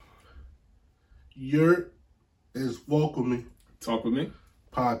Your is Welcome Me Talk with me.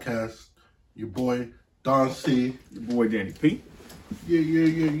 podcast. Your boy Don C. Your boy Danny P.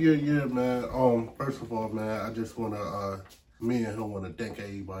 Yeah, man. First of all, man, I just wanna me and him wanna thank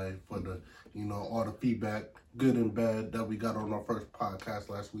everybody for the, all the feedback, good and bad, that we got on our first podcast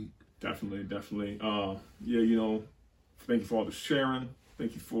last week. Definitely. Thank you for all the sharing.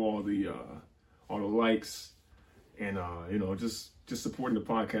 Thank you for all the likes, and just supporting the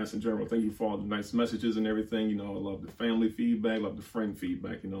podcast in general. Thank you for all the nice messages and everything. I love the family feedback, love the friend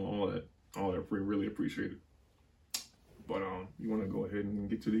feedback. All that. We really appreciate it. But you want to go ahead and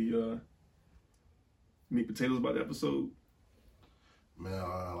get to the meat potatoes about the episode?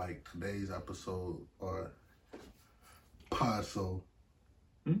 Man, like today's episode or Paso.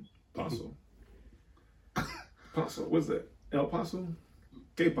 Paso. Paso. What's that? El Paso?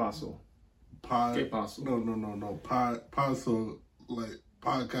 Que Paso? Que Paso? No. Paso, like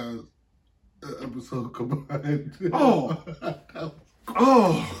podcast episode combined. Oh.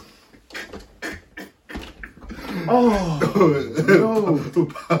 No.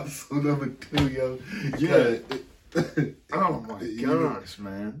 Paso number 2, yo. Yeah. Oh my gosh,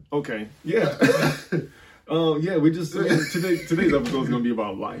 man. Okay. Yeah. We just today's episode is gonna be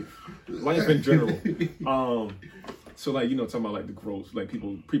about life in general. So talking about like the growth, like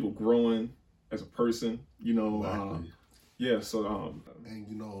people growing as a person. Exactly. So and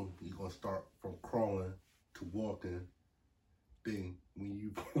you're gonna start from crawling to walking. Then when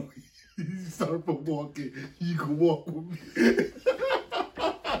you start from walking, you can walk with me.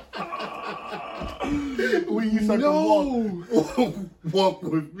 When you start to walk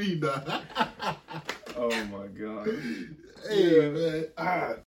with me now. Oh my God. Hey, man.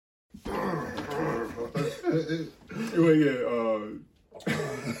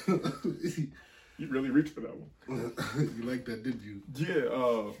 You really reached for that one. You like that, did you?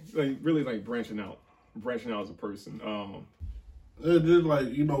 Yeah, really branching out as a person. It's just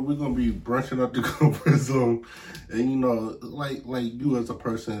we're gonna be branching out the comfort zone, and like you as a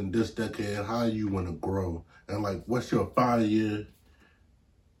person this decade, how you want to grow, and like what's your 5-year.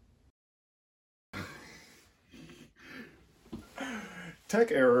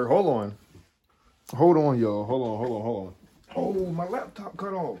 Tech error. Hold on, y'all. Hold on. Oh, my laptop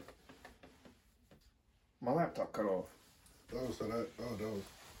cut off. That was.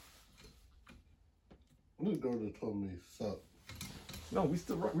 This girl that told me suck. No, we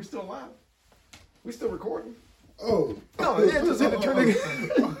still live. We still recording. Oh. No, yeah, just hit the turn.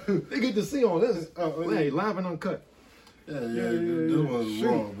 They get to see all this. Hey, live and uncut. Yeah. This one's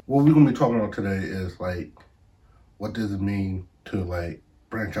wrong. What we're gonna be talking about today is what does it mean to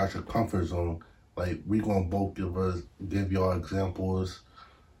branch out your comfort zone? We gonna both give y'all examples.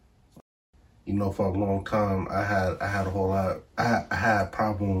 For a long time, I had a whole lot. I had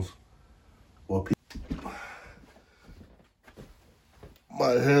problems with people.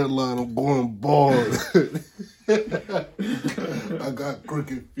 My hairline, I'm going bald. I got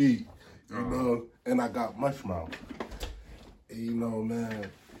crooked feet, and I got mush mouth. And man,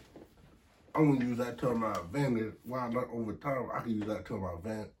 I'm gonna use that to my advantage. While not over time, I can use that to my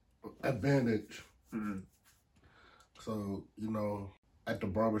advantage. Mm-hmm. So, at the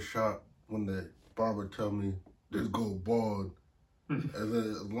barber shop, when the barber tell me, just go bald,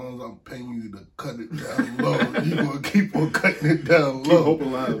 as long as I'm paying you to cut it down low, you going to keep on cutting it down low. Keep hope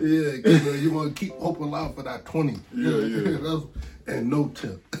alive. Yeah, you want to keep hope alive for that 20. Yeah. And no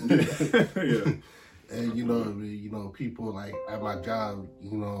tip. Yeah. And, people at my job,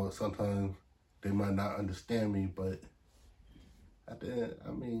 sometimes they might not understand me, but at the end,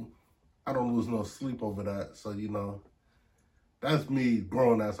 I don't lose no sleep over that. So, that's me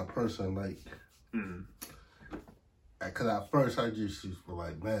growing as a person. Because at first I just used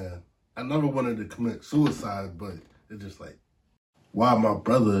to man, I never wanted to commit suicide, but it's just why my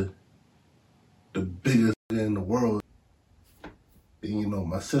brother, the biggest in the world, and,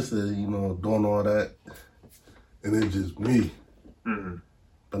 my sister, doing all that, and it's just me. Mm-hmm.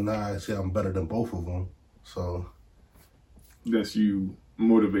 But now I say I'm better than both of them. So that's you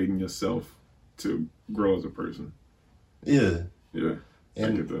motivating yourself to grow as a person. Yeah. Yeah. And,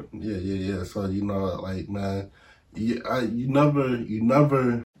 I get that. Yeah. So, man, you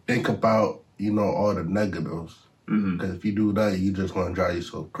never think about, all the negatives. Because if you do that, you just want to drive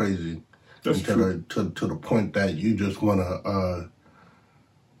yourself crazy. That's true. To the point that you just want to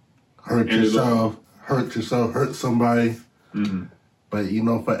hurt yourself, hurt somebody. Mm-hmm. But,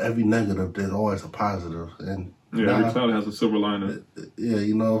 for every negative, there's always a positive. And every cloud has a silver lining.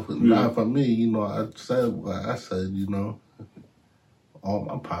 Not for me, I said what I said, all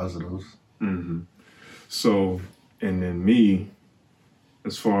my positives. Mm-hmm. So, and then me,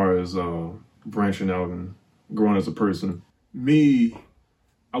 as far as branching out and growing as a person. Me,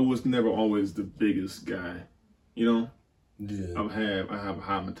 I was never always the biggest guy, you know? Yeah. I have a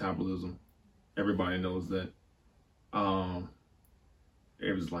high metabolism. Everybody knows that.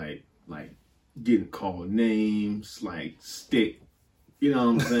 It was like getting called names, like stick, you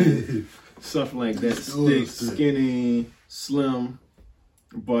know what I'm saying? Stuff like that. Stick, skinny, slim.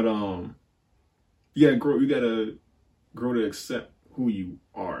 But you gotta grow to accept who you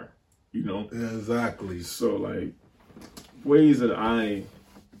are, you know? Yeah, exactly. So like ways that I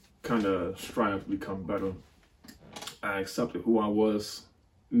kind of strive to become better. I accepted who I was.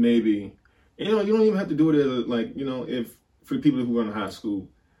 Maybe, you know, you don't even have to do it as like, you know, if for the people who are in high school,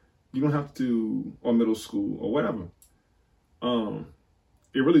 you don't have to, or middle school or whatever.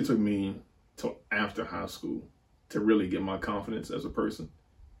 It really took me till after high school to really get my confidence as a person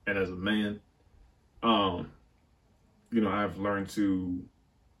and as a man. You know, I've learned to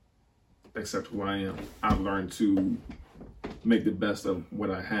accept who I am. I've learned to make the best of what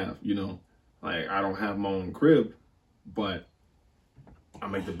I have, you know. Like, I don't have my own crib, but I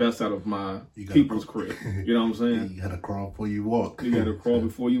make the best out of my people's crib. You know what I'm saying? You gotta crawl before you walk. You gotta crawl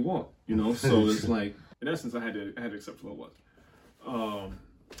before you walk, you know? So it's like, in essence, I had to accept who I was.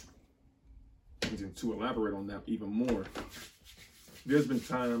 To elaborate on that even more, there's been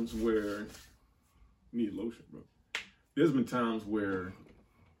times where, need lotion, bro. There's been times where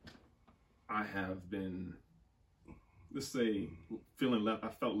I have been, let's say, I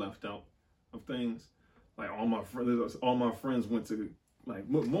felt left out of things. Like all my friends went to, like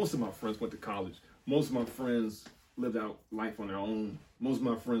most of my friends went to college. Most of my friends lived out life on their own. Most of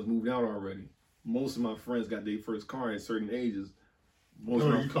my friends moved out already. Most of my friends got their first car at certain ages. You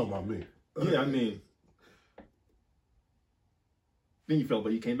talking about me? Yeah, I mean, then you fell,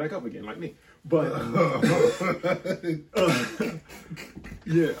 but you came back up again like me. But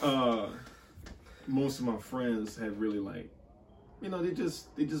most of my friends had really like, you know, they just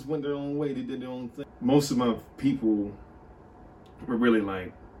went their own way. They did their own thing. Most of my people were really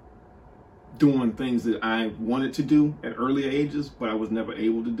like doing things that I wanted to do at earlier ages, but I was never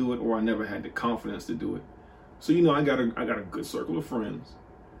able to do it, or I never had the confidence to do it. So, you know, I got a good circle of friends.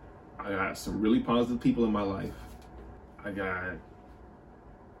 I got some really positive people in my life. I got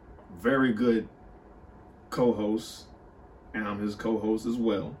very good co-hosts, and I'm his co-host as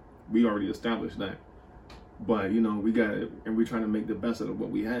well. We already established that. But, you know, we got it, and we're trying to make the best out of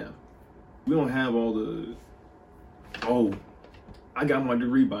what we have. We don't have all the, I got my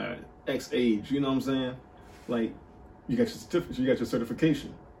degree by X age, you know what I'm saying? Like, you got your certificate, you got your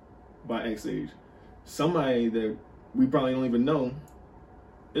certification by X age. Somebody that we probably don't even know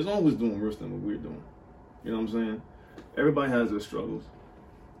is always doing worse than what we're doing. You know what I'm saying? Everybody has their struggles.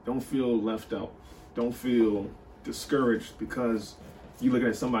 Don't feel left out. Don't feel discouraged because you look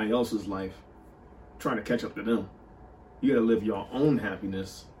at somebody else's life trying to catch up to them. You gotta live your own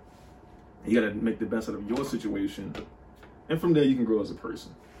happiness. You gotta make the best out of your situation. And from there you can grow as a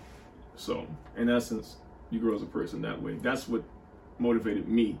person. So, in essence, you grow as a person that way. That's what motivated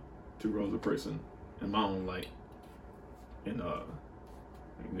me to grow as a person in my own light. And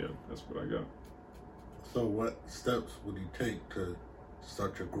yeah, that's what I got. So what steps would you take to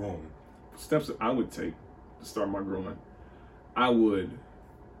start your growing? Steps that I would take to start my growing. I would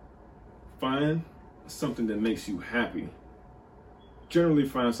find something that makes you happy. Generally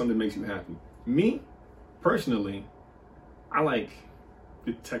find something that makes you happy. Me, personally, I like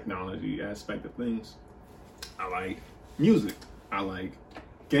the technology aspect of things. I like music. I like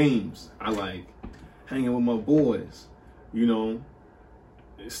games. I like hanging with my boys. You know,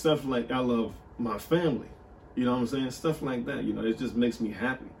 stuff like, I love my family. You know what I'm saying? Stuff like that. You know, it just makes me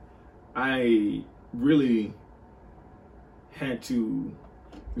happy. I really had to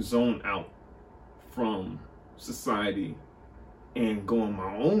zone out from society and go in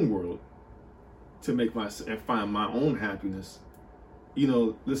my own world to make and find my own happiness. You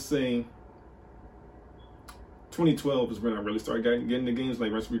know, let's say 2012 is when I really started getting into games,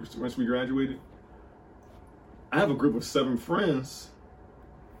 like once we graduated. I have a group of 7 friends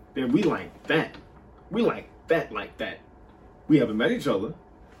that we like that. We like that. We haven't met each other,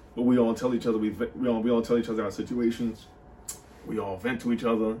 but we all tell each other we all tell each other our situations. We all vent to each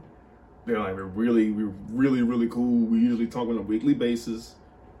other. They're like, we're really cool. We usually talk on a weekly basis.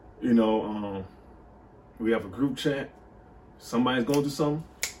 You know, we have a group chat. Somebody's going through something,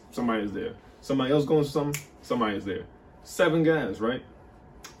 somebody's there. Somebody else going through something, somebody is there. 7 guys, right?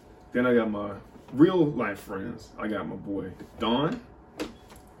 Then I got my real life friends. I got my boy Don.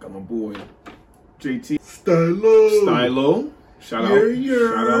 Got my boy JT. Stylo. Shout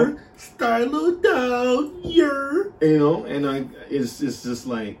out. Stylo down, you know, and it's just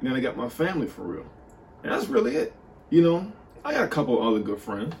like, then I got my family for real. And that's really it. You know, I got a couple other good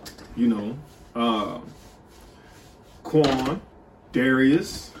friends, you know, Quan,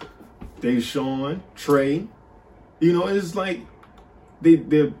 Darius, Deshaun, Trey. You know, it's like they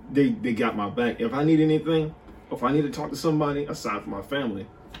got my back. If I need anything, if I need to talk to somebody aside from my family,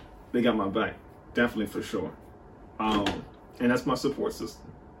 they got my back. Definitely, for sure. And that's my support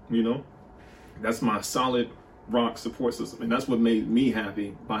system, you know? That's my solid rock support system. And that's what made me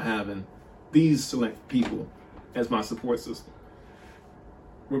happy by having these select people as my support system.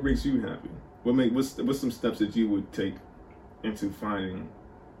 What makes you happy? What's some steps that you would take into finding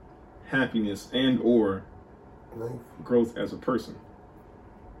happiness and or growth as a person?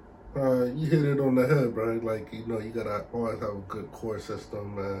 You hit it on the head, bro. Like, you know, you gotta always have a good core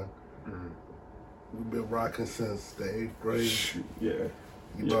system, man. Mm-hmm. We've been rocking since the 8th grade. Yeah.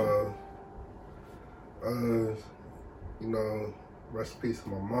 You know, rest in peace to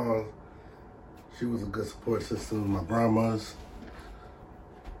my mom. She was a good support system. My grandma's,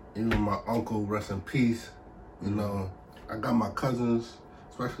 even my uncle, rest in peace. You know, I got my cousins,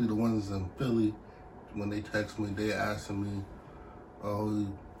 especially the ones in Philly. When they text me, they asking me, "Oh,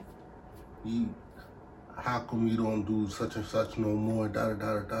 how come you don't do such and such no more,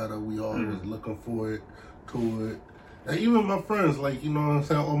 da-da-da-da-da." We always looking forward to it. And even my friends, like, you know what I'm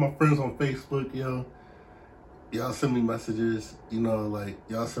saying, all my friends on Facebook, y'all send me messages, you know, like,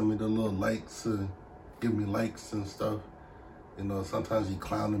 y'all send me the little likes and give me likes and stuff. You know, sometimes you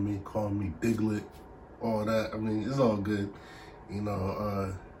clowning me, calling me Diglett, all that. I mean, it's all good, you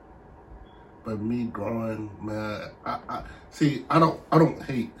know, but me growing, man, I don't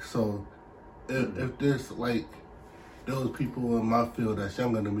hate, so if there's like those people in my field that's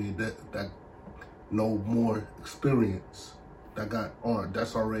younger than me that know more experience,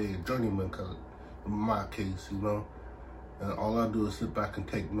 that's already a journeyman, cause in my case, you know, and all I do is sit back and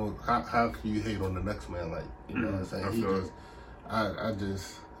take notes. How can you hate on the next man? Like, you know what I'm saying?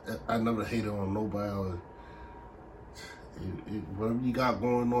 I never hated on nobody. Whatever you got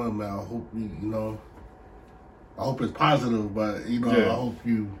going on, man, I hope I hope it's positive, but, you know, I hope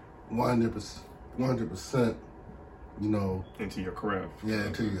you 100%, you know, into your craft. Yeah,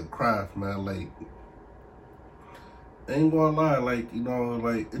 into your craft, man. Like, I ain't gonna lie, like, you know,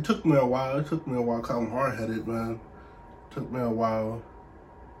 like, it took me a while. Cause I'm hard-headed, man. It took me a while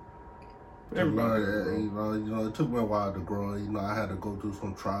to learn. You know, it took me a while to grow. You know, I had to go through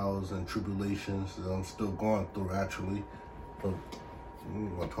some trials and tribulations that I'm still going through, actually. But we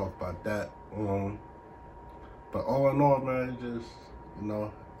ain't gonna talk about that. But all in all, man, just, you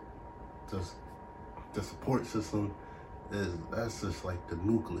know, just the support system that's just like the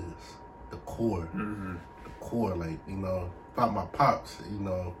nucleus, the core. Mm-hmm. The core, like, you know, about my pops, you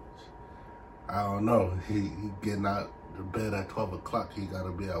know, I don't know, he getting out the bed at 12 o'clock, he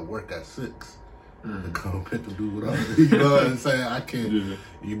gotta be at work at 6 to come pick the dude up. You know what I'm saying? I can't,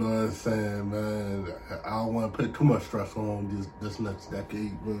 you know what I'm saying, man? I don't want to put too much stress on this next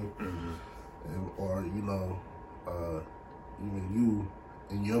decade, man. Mm-hmm. Or, you know, even you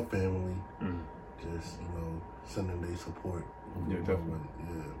and your family, just, you know, sending their support. Yeah, definitely.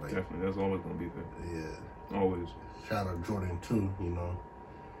 Yeah, like, definitely. That's always gonna be there. Yeah. Always. Shout out Jordan too, you know.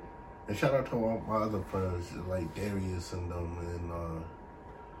 And shout out to all my other friends like Darius and them, and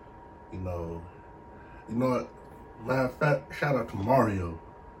you know what? Matter of fact, shout out to Mario.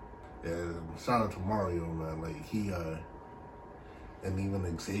 Yeah, shout out to Mario, man. Like, he and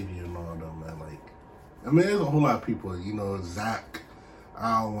even Xavier and all them, man. Like, I mean, there's a whole lot of people, you know, Zach.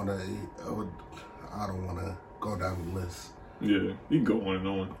 I don't wanna go down the list. Yeah, you can go on and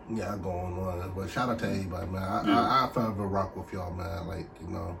on. Yeah, I go on and on. But shout out to everybody, man. I forever rock with y'all, man. Like, you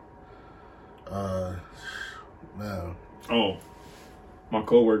know, man. Oh, my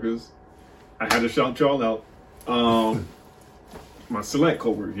coworkers. I had to shout y'all out. My select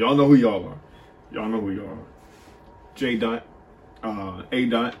coworkers. Y'all know who y'all are. J dot, A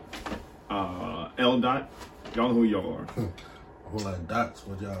dot, L dot. Y'all know who y'all are. A whole lot of dots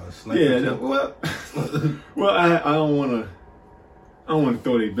with y'all sniping. Yeah, well, I don't want to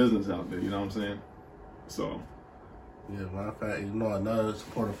throw their business out there. You know what I'm saying? So. Yeah, matter of fact, you know, another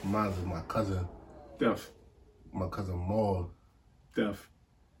supporter from mine is my cousin. Def. My cousin Maul. Def.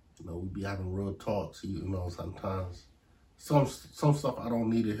 You know, we be having real talks. You know, sometimes some stuff I don't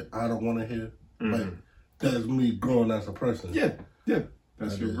need to, I don't want to hear. But that's me growing as a person. Yeah.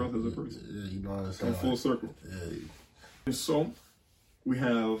 That's your growth as a person. Yeah, you know what I'm saying? Come full circle. Yeah. And so, we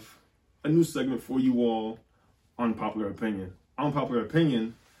have a new segment for you all, Unpopular Opinion. Unpopular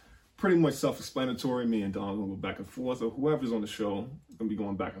Opinion pretty much self-explanatory. Me and Don will go back and forth, or whoever's on the show is gonna be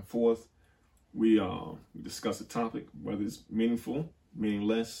going back and forth. We discuss a topic, whether it's meaningful,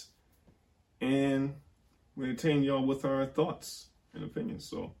 meaningless, and we entertain y'all with our thoughts and opinions.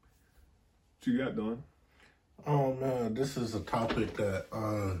 So, what you got, Don? Oh man, this is a topic that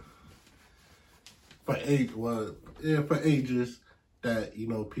for ages that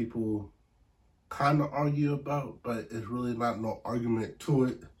people kind of argue about, but it's really not no argument to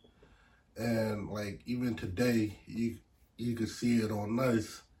it. And like even today, you can see it on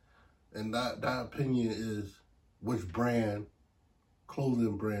Nice, and that opinion is which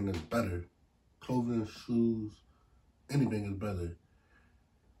clothing brand is better. Clothing, shoes, anything is better.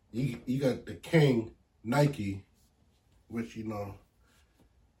 You got the king, Nike, which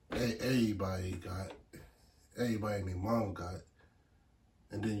everybody got, everybody and their mom got,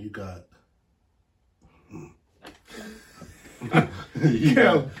 and then you got.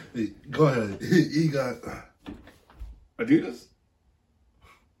 Go ahead. He got Adidas.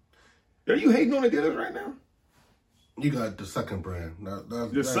 Are you hating on Adidas right now? You got the second brand.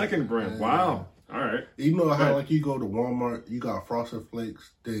 Second brand. Wow. All right. You know how like you go to Walmart, you got Frosted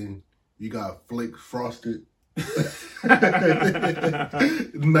Flakes, then you got Flakes Frosted.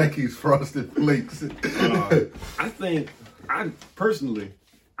 Nike's Frosted Flakes. I personally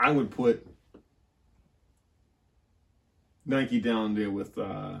would put Nike down there with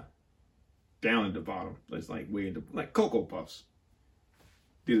down at the bottom. That's like way in the like Cocoa Puffs.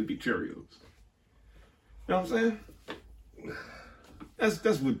 These would be Cheerios. You know what I'm saying?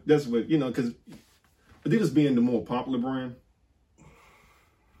 That's what because Adidas being the more popular brand,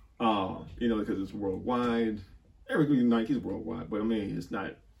 because it's worldwide. Everybody Nike's worldwide, but I mean it's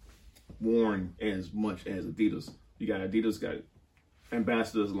not worn as much as Adidas. Adidas got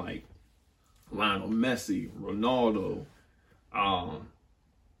ambassadors like Lionel Messi, Ronaldo,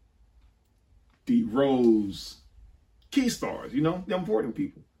 D Rose, key stars, the important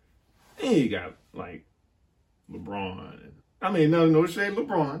people. And you got like LeBron. No shade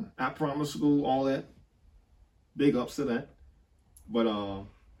LeBron. I promise school, all that. Big ups to that. But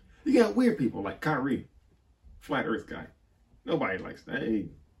you got weird people like Kyrie, flat earth guy. Nobody likes that. Hey,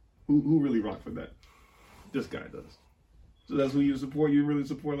 who really rock for that? This guy does. So that's who you support? You really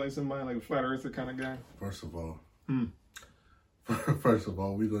support like somebody like a flat earther kind of guy? First of all,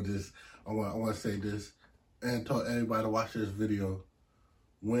 we gonna just I want to say this and tell everybody to watch this video.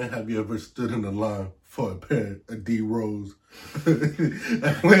 When have you ever stood in the line for a pair of D Rose?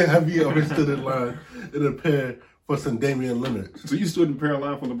 When have you ever stood in line in a pair for some Damian Lillard? So you stood in pair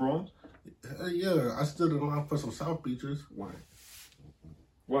line for LeBron? Yeah, I stood in line for some South Beaches. Why?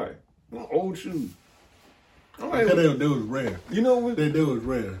 Well, old shoes. Because they was rare. You know what? They was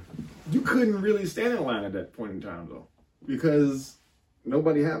rare. You couldn't really stand in line at that point in time, though. Because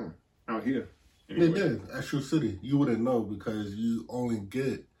nobody had them out here. Anyway. They did. At Shoe City. You wouldn't know because you only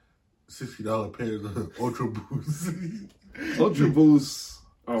get $60 pairs of Ultra Boosts. Ultra Boosts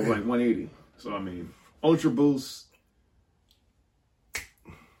are like $180. So, Ultra Boost.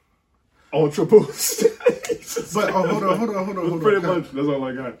 Ultra Boost. But hold on. Pretty much, that's all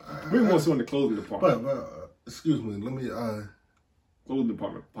I got. We want someone in the clothing department. But excuse me, let me clothing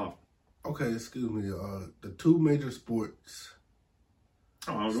department, pop. Okay, excuse me. The two major sporting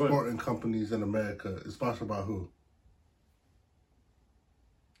companies in America is sponsored by who?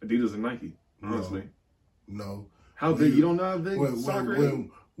 Adidas and Nike. Honestly. No. How big? You don't know how big soccer is?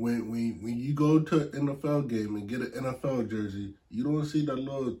 When you go to an NFL game and get an NFL jersey, you don't see that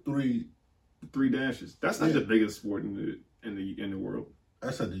little three dashes. That's not the biggest sport in the world. I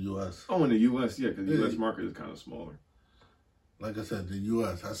said the U.S. Oh, in the U.S., yeah, because the U.S. market is kind of smaller. Like I said, the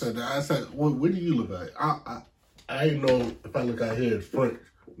U.S. I said, well, where do you look at? I didn't know if I look out here, it's French.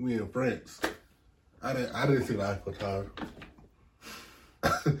 We in France. I didn't see the Eiffel Tower.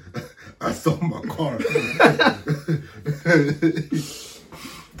 I saw my car.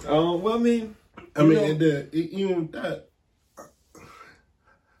 And then even that,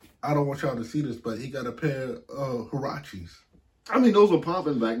 I don't want y'all to see this, but he got a pair of Huaraches. Those were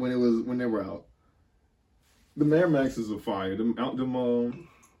popping back when they were out. The Air Maxes are fire. So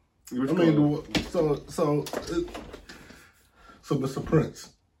Mr. Prince.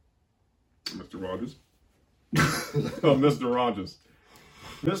 Mr. Rogers. Oh, Mr. Rogers.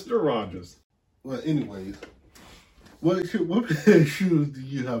 Mr. Rogers. Well, anyways, what pair of shoes do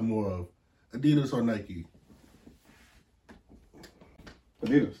you have more of? Adidas or Nike?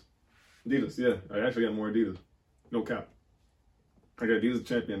 Adidas, yeah. I actually got more Adidas. No cap. I got Adidas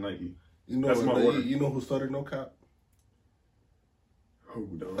champion Nike. That's my order. You know who started No Cap?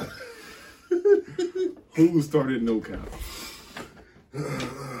 Hold on. Who started No Cap?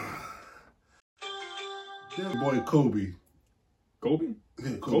 That boy Kobe. Kobe?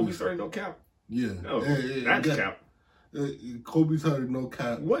 Yeah, Kobe started no cap? Yeah. Oh, that's cap. Kobe started no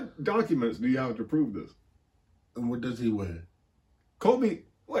cap. What documents do you have to prove this? And what does he wear? Kobe?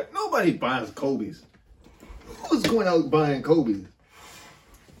 What? Nobody buys Kobe's. Who's going out buying Kobe's?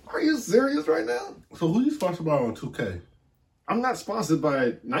 Are you serious right now? So who you sponsored by on 2K? I'm not sponsored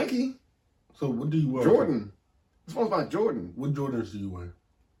by Nike. So what do you wear? Jordan. I'm sponsored by Jordan. What Jordans do you wear?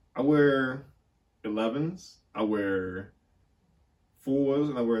 I wear 11s. I wear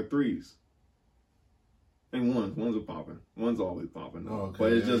 4s, and I wear 3s. And ones. Ones are popping. Ones always popping. Oh, okay.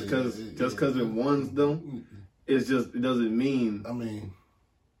 But it's just because it's ones though. It's just, it doesn't mean. I mean,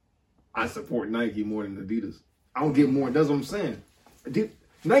 I support Nike more than Adidas. I don't get more. That's what I'm saying.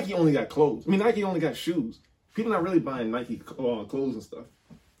 Nike only got clothes. I mean, Nike only got shoes. People not really buying Nike clothes and stuff.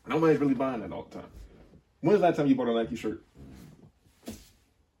 Nobody's really buying that all the time. When's the last time you bought a Nike shirt?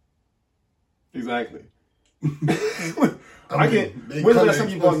 Exactly. When's the last time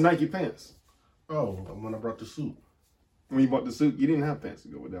you bought Nike pants? Oh, when I brought the suit. When you bought the suit, you didn't have pants to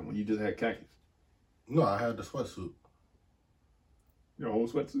go with that one. You just had khakis. No, I had the sweatsuit. Your whole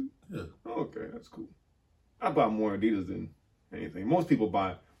sweatsuit? Yeah. Oh, okay, that's cool. I buy more Adidas than anything. Most people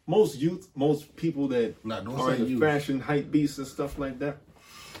buy. Most people that are in the fashion hype beasts and stuff like that,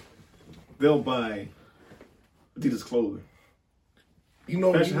 they'll buy Adidas clothing. You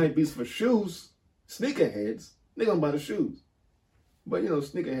know, fashion hype beasts for shoes, sneakerheads, they're gonna buy the shoes. But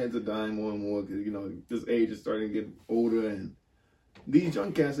sneakerheads are dying more and more because this age is starting to get older, and these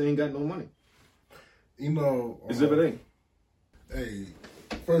young cats ain't got no money. Exhibit A. Hey,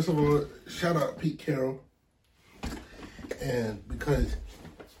 first of all, shout out Pete Carroll, and because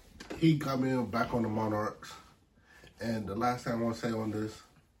he got me back on the Monarchs, and the last thing I want to say on this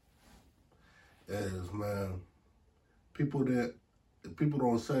is, man, people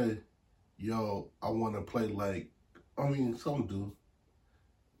don't say, yo, I want to play like. I mean, some do.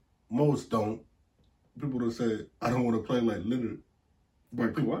 Most don't. People don't say, I don't want to play like Lillard.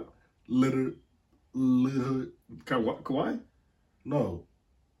 Wait, what? Lillard. Kawhi? No.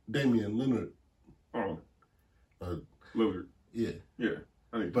 Damian Lillard. Oh. Lillard. Yeah. Yeah.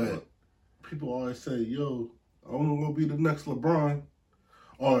 But people always say, yo, I'm going to be the next LeBron.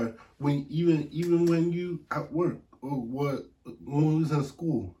 Or even when you at work or when we was in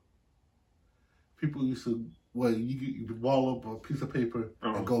school, people used to, you wall up a piece of paper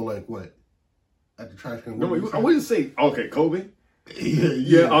and go like what? At the trash can. No, I wouldn't say, okay, Kobe.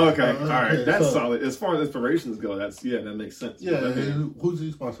 Yeah. Okay. All right. That's solid. As far as inspirations go, that makes sense. Yeah. Who's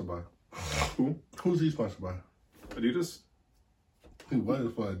he sponsored by? Who? Who's he sponsored by? Adidas. He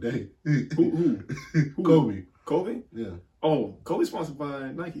was for a day. Who? Kobe. Kobe? Yeah. Oh, Kobe's sponsored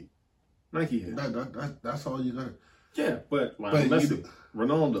by Nike. Nike is. That's all you got. Yeah, but Messi,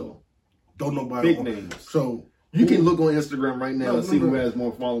 Ronaldo. Don't nobody. Big names. So you can look on Instagram right now and see who has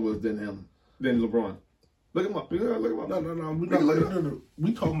more followers than him, than LeBron. Look him up. Look him up. No.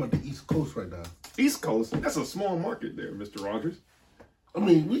 We talking about the East Coast right now. East Coast? That's a small market there, Mr. Rogers. I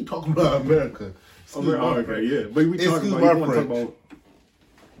mean, we talking about America. Okay, yeah. But we talking about...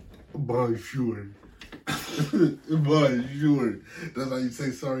 Bonjour. Bonjour. That's how you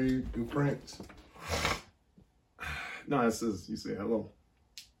say sorry in French? No, it says you say hello.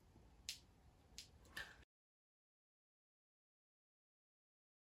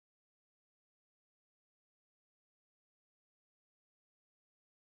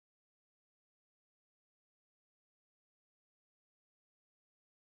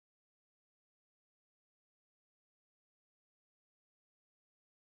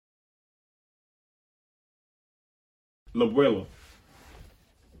 L'abuela.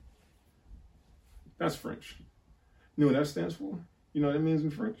 That's French. You know what that stands for? You know what that means in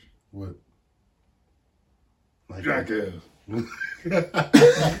French? What? Jackass.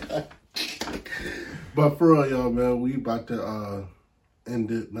 But for real, y'all, man, we about to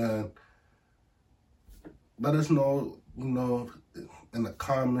end it, man. Let us know, in the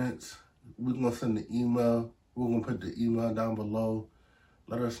comments. We're going to send the email. We're going to put the email down below.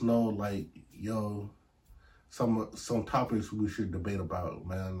 Let us know, like, yo, some topics we should debate about,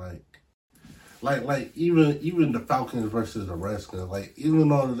 man. Like even the Falcons versus the Redskins. Like, even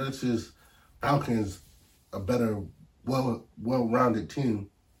though that's just Falcons a better, well-rounded team.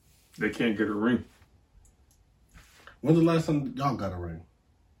 They can't get a ring. When's the last time y'all got a ring?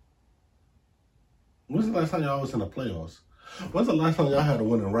 When's the last time y'all was in the playoffs? When's the last time y'all had a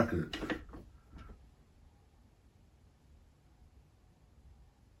winning record?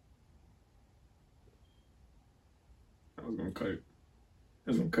 I was gonna cut it.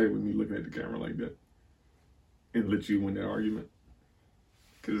 I was gonna cut it with me looking at the camera like that and let you win that argument.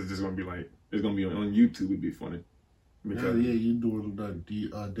 Because it's just gonna be like, It's gonna be on YouTube. It'd be funny. Yeah, you doing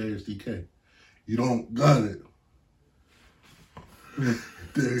the Darius DK. You don't got it.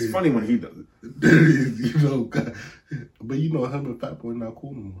 It's funny when he does it. Darius, you don't got it. But you know, him and Fat Boy not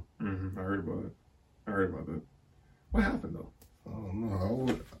cool no more. Mm-hmm. I heard about that. What happened though? I don't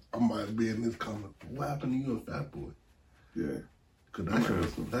know. I might be in this comment. What happened to you and Fat Boy? Yeah. Cause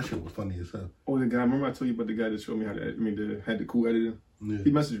that shit was funny as hell. Oh, the guy. Remember I told you about the guy that showed me how to. Had the cool editing. Yeah.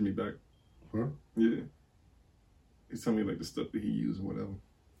 He messaged me back. Huh? Yeah. He's telling me like the stuff that he used and whatever.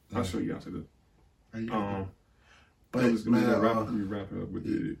 I'll show you after this. But let me man, wrap it up with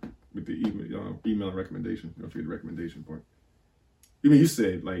the email recommendation. Don't forget the recommendation part. You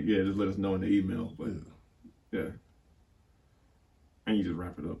said like just let us know in the email, but yeah. And you just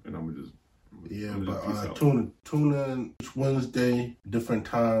wrap it up, and I'm gonna just tune in each Wednesday, different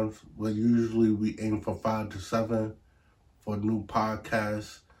times. Where usually we aim for 5 to 7 for new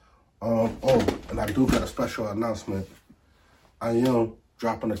podcasts. And I do got a special announcement. I am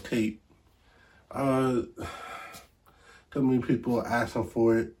dropping a tape. Too many people are asking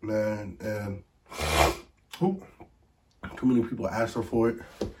for it, man, and too many people are asking for it.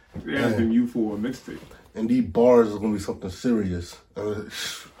 They're asking you for a mixtape. And these bars are gonna be something serious.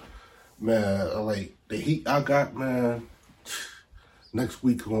 Man, like the heat I got, man. Next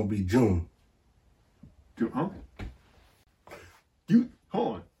week is gonna be June. Huh?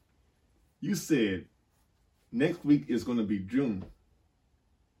 Hold on. You said next week is gonna be June.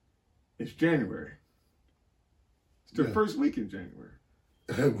 It's January. It's the first week in January.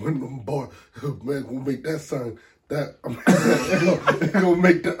 When them boys, man, gonna make that sound. It's gonna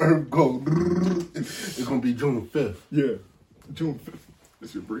make the earth go. It's gonna be June 5th. Yeah, June 5th.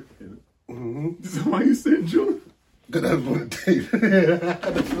 That's your break, isn't it? Mm-hmm. So why you said June? Cause that's when the tape.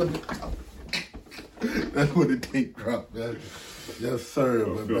 That's when the tape dropped, man. Yes, sir,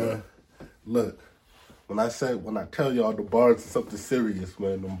 man. Look, when I tell y'all the bars are something serious,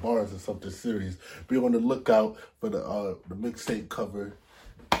 man. Them bars are something serious. Be on the lookout for the mixtape cover.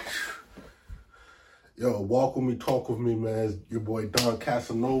 Yo, walk with me, talk with me, man. It's your boy Don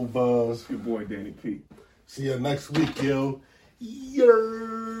Casanova. It's your boy Danny P. See you next week, yo. Yeah.